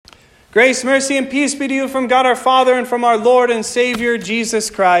Grace, mercy, and peace be to you from God our Father and from our Lord and Savior, Jesus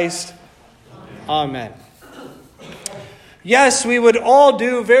Christ. Amen. Yes, we would all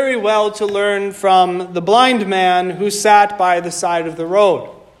do very well to learn from the blind man who sat by the side of the road.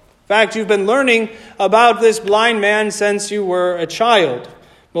 In fact, you've been learning about this blind man since you were a child,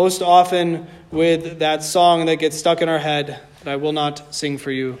 most often with that song that gets stuck in our head that I will not sing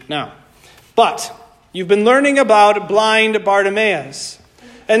for you now. But you've been learning about blind Bartimaeus.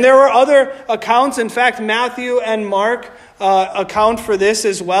 And there were other accounts. In fact, Matthew and Mark account for this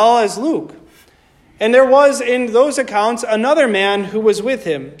as well as Luke. And there was in those accounts another man who was with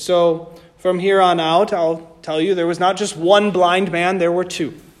him. So from here on out, I'll tell you there was not just one blind man, there were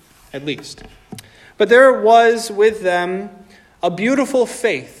two, at least. But there was with them a beautiful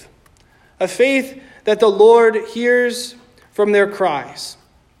faith, a faith that the Lord hears from their cries.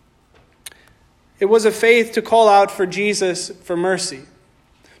 It was a faith to call out for Jesus for mercy,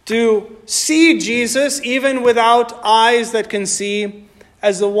 to see Jesus even without eyes that can see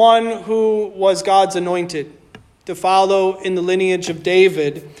as the one who was God's anointed, to follow in the lineage of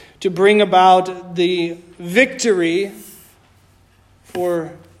David, to bring about the victory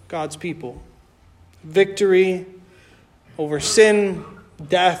for God's people. Victory over sin,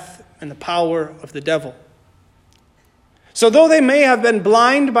 death, and the power of the devil. So though they may have been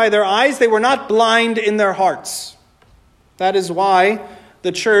blind by their eyes, they were not blind in their hearts. That is why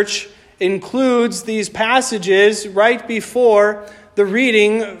the church includes these passages right before the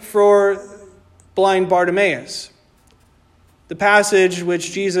reading for blind Bartimaeus. The passage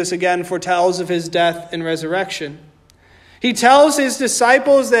which Jesus again foretells of his death and resurrection. He tells his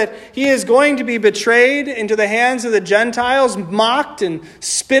disciples that he is going to be betrayed into the hands of the Gentiles, mocked and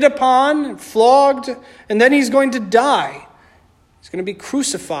spit upon, and flogged, and then he's going to die. He's going to be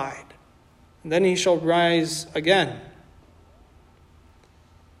crucified, and then he shall rise again.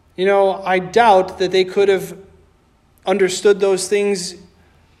 You know, I doubt that they could have understood those things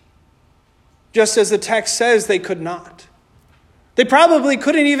just as the text says they could not. They probably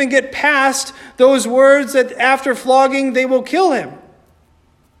couldn't even get past those words that after flogging they will kill him.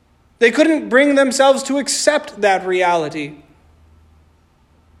 They couldn't bring themselves to accept that reality.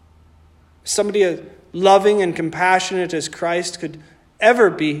 Somebody as loving and compassionate as Christ could ever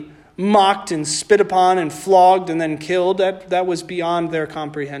be mocked and spit upon and flogged and then killed, that was beyond their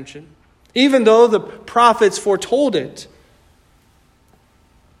comprehension. Even though the prophets foretold it.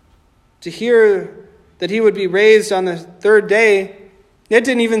 To hear that he would be raised on the third day, it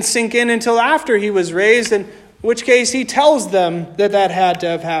didn't even sink in until after he was raised, in which case he tells them that that had to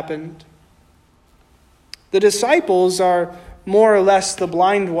have happened. The disciples are more or less the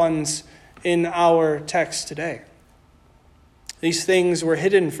blind ones in our text today. These things were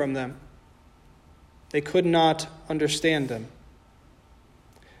hidden from them. They could not understand them.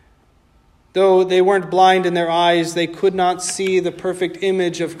 Though they weren't blind in their eyes, they could not see the perfect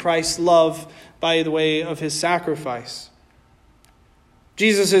image of Christ's love by the way of his sacrifice.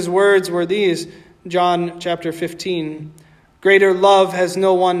 Jesus' words were these, John chapter 15. Greater love has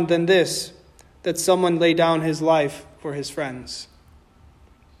no one than this, that someone lay down his life for his friends.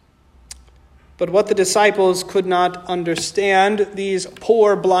 But what the disciples could not understand, these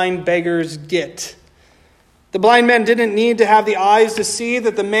poor blind beggars get. The blind men didn't need to have the eyes to see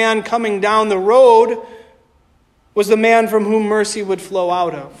that the man coming down the road was the man from whom mercy would flow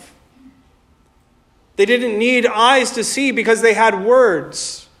out of. They didn't need eyes to see because they had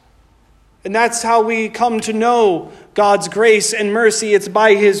words. And that's how we come to know God's grace and mercy. It's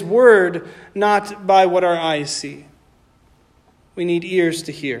by his word, not by what our eyes see. We need ears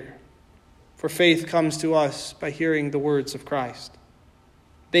to hear. For faith comes to us by hearing the words of Christ.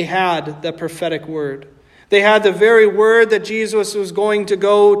 They had the prophetic word. They had the very word that Jesus was going to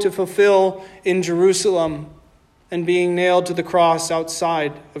go to fulfill in Jerusalem and being nailed to the cross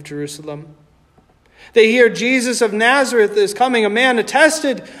outside of Jerusalem. They hear Jesus of Nazareth is coming, a man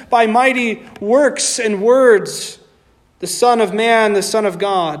attested by mighty works and words, the Son of Man, the Son of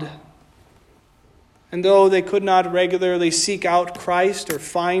God. And though they could not regularly seek out Christ or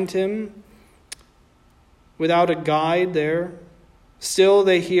find him, without a guide there, still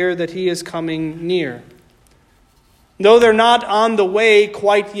they hear that he is coming near. Though they're not on the way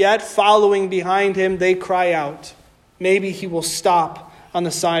quite yet, following behind him, they cry out, maybe he will stop on the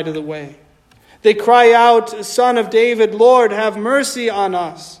side of the way. They cry out, Son of David, Lord, have mercy on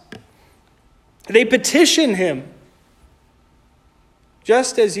us. They petition him,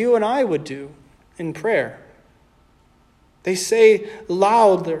 just as you and I would do in prayer. They say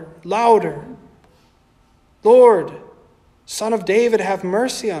louder, louder, Lord, Son of David, have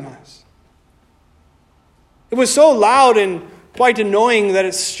mercy on us. It was so loud in quite annoying that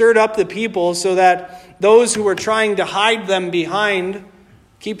it stirred up the people so that those who were trying to hide them behind,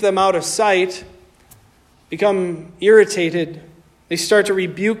 keep them out of sight, become irritated. They start to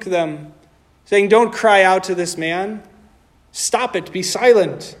rebuke them, saying, "Don't cry out to this man. Stop it, be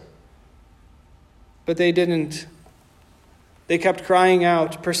silent." But they didn't. They kept crying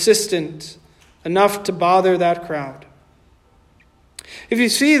out, persistent, enough to bother that crowd. If you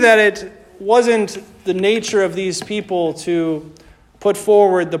see that it wasn't the nature of these people to put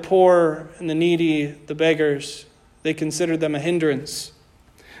forward the poor and the needy, the beggars, they considered them a hindrance.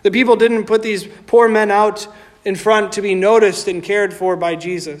 The people didn't put these poor men out in front to be noticed and cared for by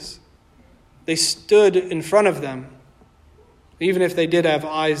Jesus. They stood in front of them. Even if they did have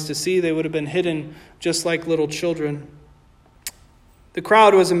eyes to see, they would have been hidden just like little children. The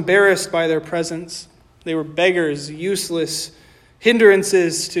crowd was embarrassed by their presence. They were beggars, useless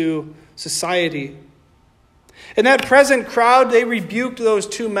hindrances to society. In that present crowd, they rebuked those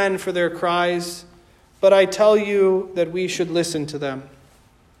two men for their cries, but I tell you that we should listen to them.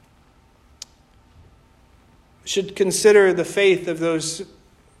 We should consider the faith of those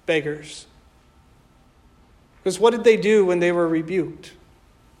beggars. Because what did they do when they were rebuked?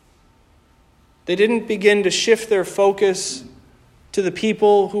 They didn't begin to shift their focus to the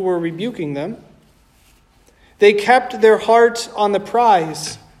people who were rebuking them. They kept their heart on the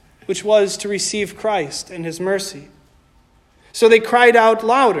prize, which was to receive Christ and his mercy. So they cried out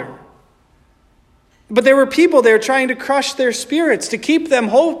louder. But there were people there trying to crush their spirits, to keep them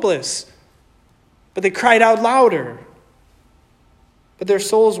hopeless. But they cried out louder. But their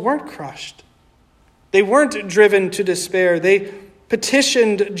souls weren't crushed. They weren't driven to despair. They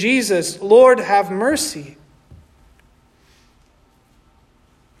petitioned Jesus, "Lord, have mercy."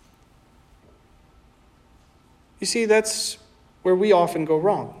 You see, that's where we often go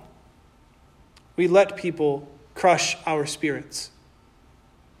wrong. We let people crush our spirits.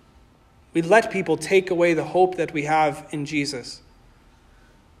 We let people take away the hope that we have in Jesus.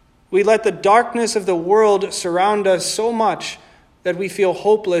 We let the darkness of the world surround us so much that we feel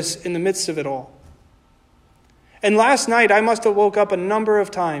hopeless in the midst of it all. And last night, I must have woke up a number of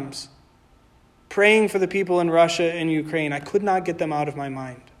times praying for the people in Russia and Ukraine. I could not get them out of my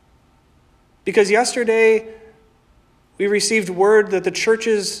mind. Because yesterday, we received word that the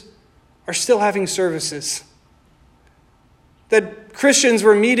churches are still having services. That Christians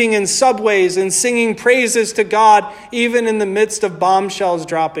were meeting in subways and singing praises to God, even in the midst of bombshells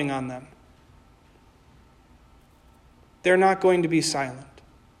dropping on them. They're not going to be silent.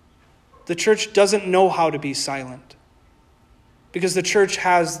 The church doesn't know how to be silent because the church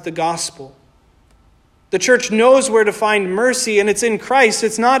has the gospel. The church knows where to find mercy, and it's in Christ.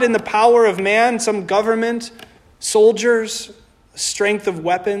 It's not in the power of man, some government, soldiers, strength of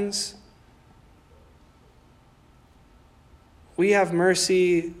weapons. We have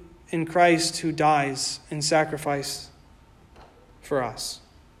mercy in Christ who dies in sacrifice for us.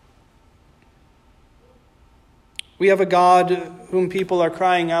 We have a God whom people are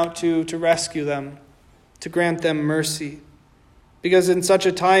crying out to rescue them, to grant them mercy. Because in such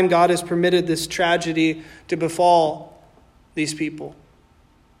a time, God has permitted this tragedy to befall these people.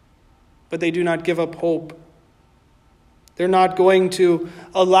 But they do not give up hope. They're not going to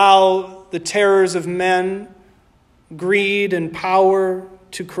allow the terrors of men, greed and power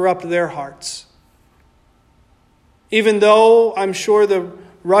to corrupt their hearts. Even though I'm sure the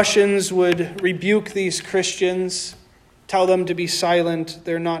Russians would rebuke these Christians, tell them to be silent,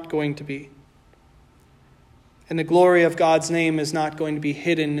 they're not going to be. And the glory of God's name is not going to be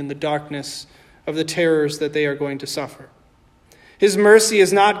hidden in the darkness of the terrors that they are going to suffer. His mercy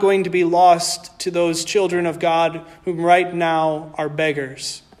is not going to be lost to those children of God whom right now are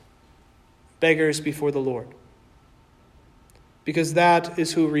beggars before the Lord. Because that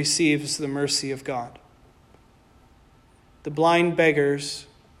is who receives the mercy of God. The blind beggars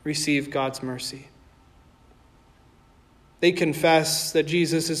receive God's mercy. They confess that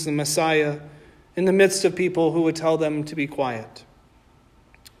Jesus is the Messiah in the midst of people who would tell them to be quiet.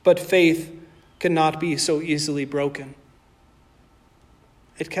 But faith cannot be so easily broken.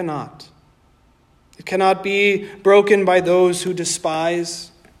 It cannot. It cannot be broken by those who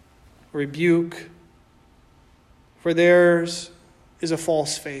despise, rebuke, for theirs is a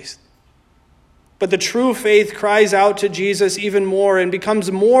false faith. But the true faith cries out to Jesus even more and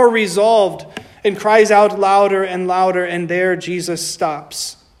becomes more resolved and cries out louder and louder, and there Jesus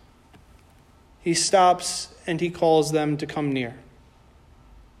stops. He stops and he calls them to come near.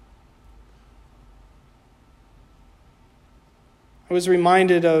 I was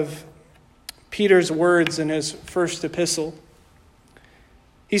reminded of Peter's words in his first epistle.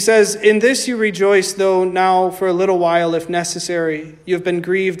 He says, "In this you rejoice, though now for a little while, if necessary, you have been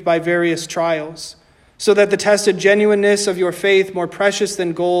grieved by various trials, so that the tested genuineness of your faith, more precious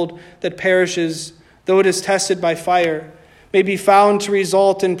than gold that perishes, though it is tested by fire, may be found to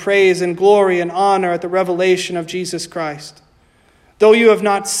result in praise and glory and honor at the revelation of Jesus Christ. Though you have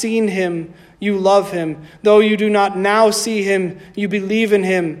not seen him, you love him. Though you do not now see him, you believe in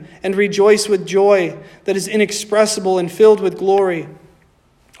him and rejoice with joy that is inexpressible and filled with glory,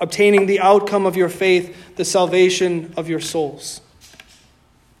 obtaining the outcome of your faith, the salvation of your souls."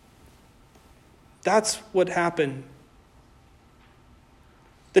 That's what happened.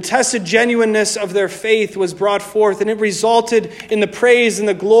 The tested genuineness of their faith was brought forth, and it resulted in the praise and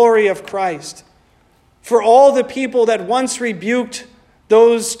the glory of Christ. For all the people that once rebuked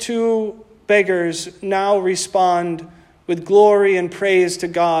those two beggars now respond with glory and praise to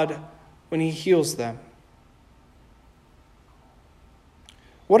God when he heals them.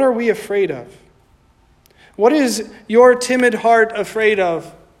 What are we afraid of? What is your timid heart afraid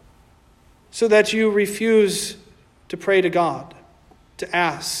of, so that you refuse to pray to God, to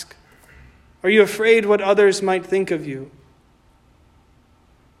ask? Are you afraid what others might think of you?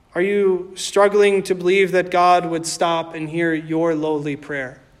 Are you struggling to believe that God would stop and hear your lowly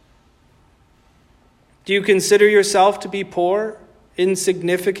prayer? Do you consider yourself to be poor,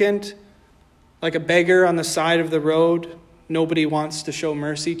 insignificant, like a beggar on the side of the road nobody wants to show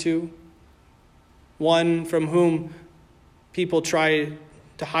mercy to? One from whom people try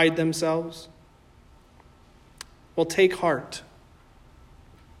to hide themselves? Well, take heart,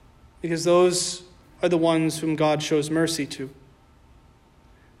 because those are the ones whom God shows mercy to.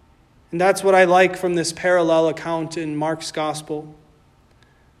 And that's what I like from this parallel account in Mark's gospel.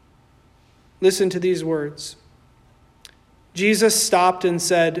 Listen to these words. Jesus stopped and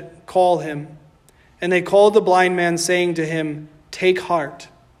said, "Call him." And they called the blind man, saying to him, "Take heart,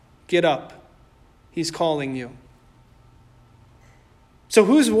 get up. He's calling you." So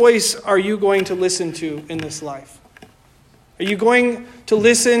whose voice are you going to listen to in this life? Are you going to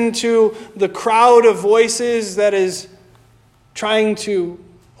listen to the crowd of voices that is trying to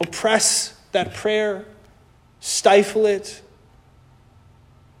oppress that prayer, stifle it?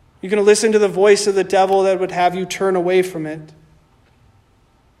 You're going to listen to the voice of the devil that would have you turn away from it?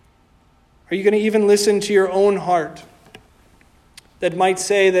 Are you going to even listen to your own heart that might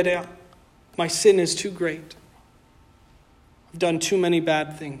say that my sin is too great? I've done too many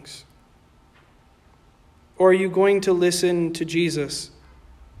bad things. Or are you going to listen to Jesus?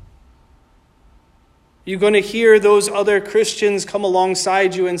 You're going to hear those other Christians come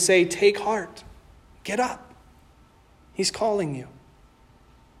alongside you and say, "Take heart, get up. He's calling you."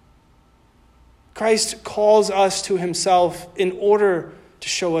 Christ calls us to himself in order to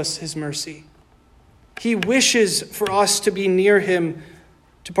show us his mercy. He wishes for us to be near him,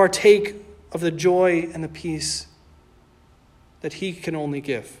 to partake of the joy and the peace that he can only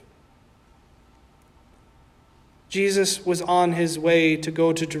give. Jesus was on his way to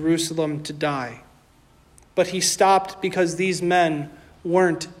go to Jerusalem to die, but he stopped because these men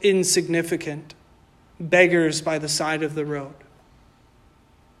weren't insignificant beggars by the side of the road,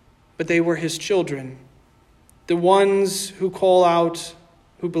 but they were his children, the ones who call out,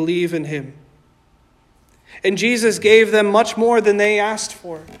 who believe in him. And Jesus gave them much more than they asked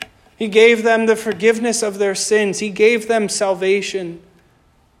for. He gave them the forgiveness of their sins. He gave them salvation.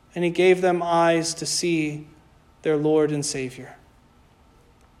 And he gave them eyes to see their Lord and Savior.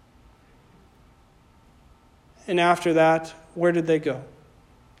 And after that, where did they go?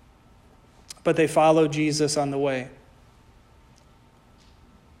 But they followed Jesus on the way.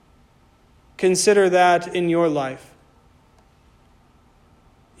 Consider that in your life.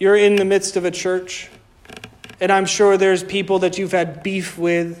 You're in the midst of a church, and I'm sure there's people that you've had beef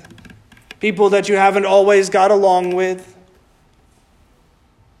with, people that you haven't always got along with,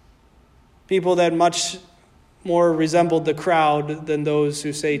 people that much more resembled the crowd than those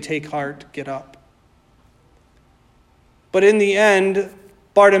who say, "Take heart, get up." But in the end,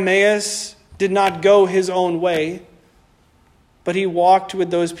 Bartimaeus did not go his own way, but he walked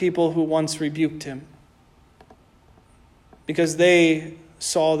with those people who once rebuked him, because they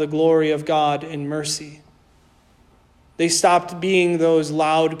saw the glory of God in mercy. They stopped being those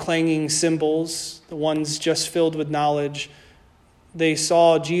loud clanging cymbals, the ones just filled with knowledge. They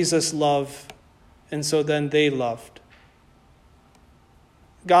saw Jesus' love, and so then they loved.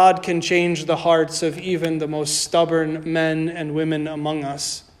 God can change the hearts of even the most stubborn men and women among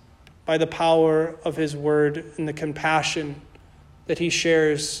us by the power of his word and the compassion that he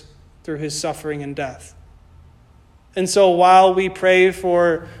shares through his suffering and death. And so while we pray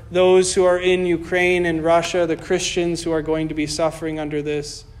for those who are in Ukraine and Russia, the Christians who are going to be suffering under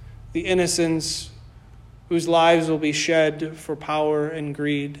this, the innocents whose lives will be shed for power and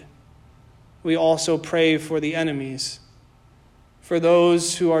greed, we also pray for the enemies, for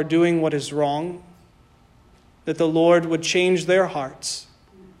those who are doing what is wrong, that the Lord would change their hearts,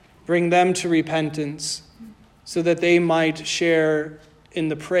 bring them to repentance, so that they might share in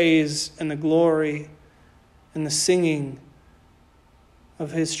the praise and the glory and the singing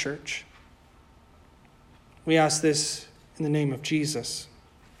of his church. We ask this in the name of Jesus.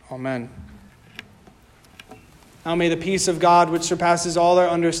 Amen. Now may the peace of God, which surpasses all our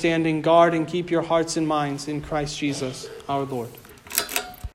understanding, guard and keep your hearts and minds in Christ Jesus our Lord.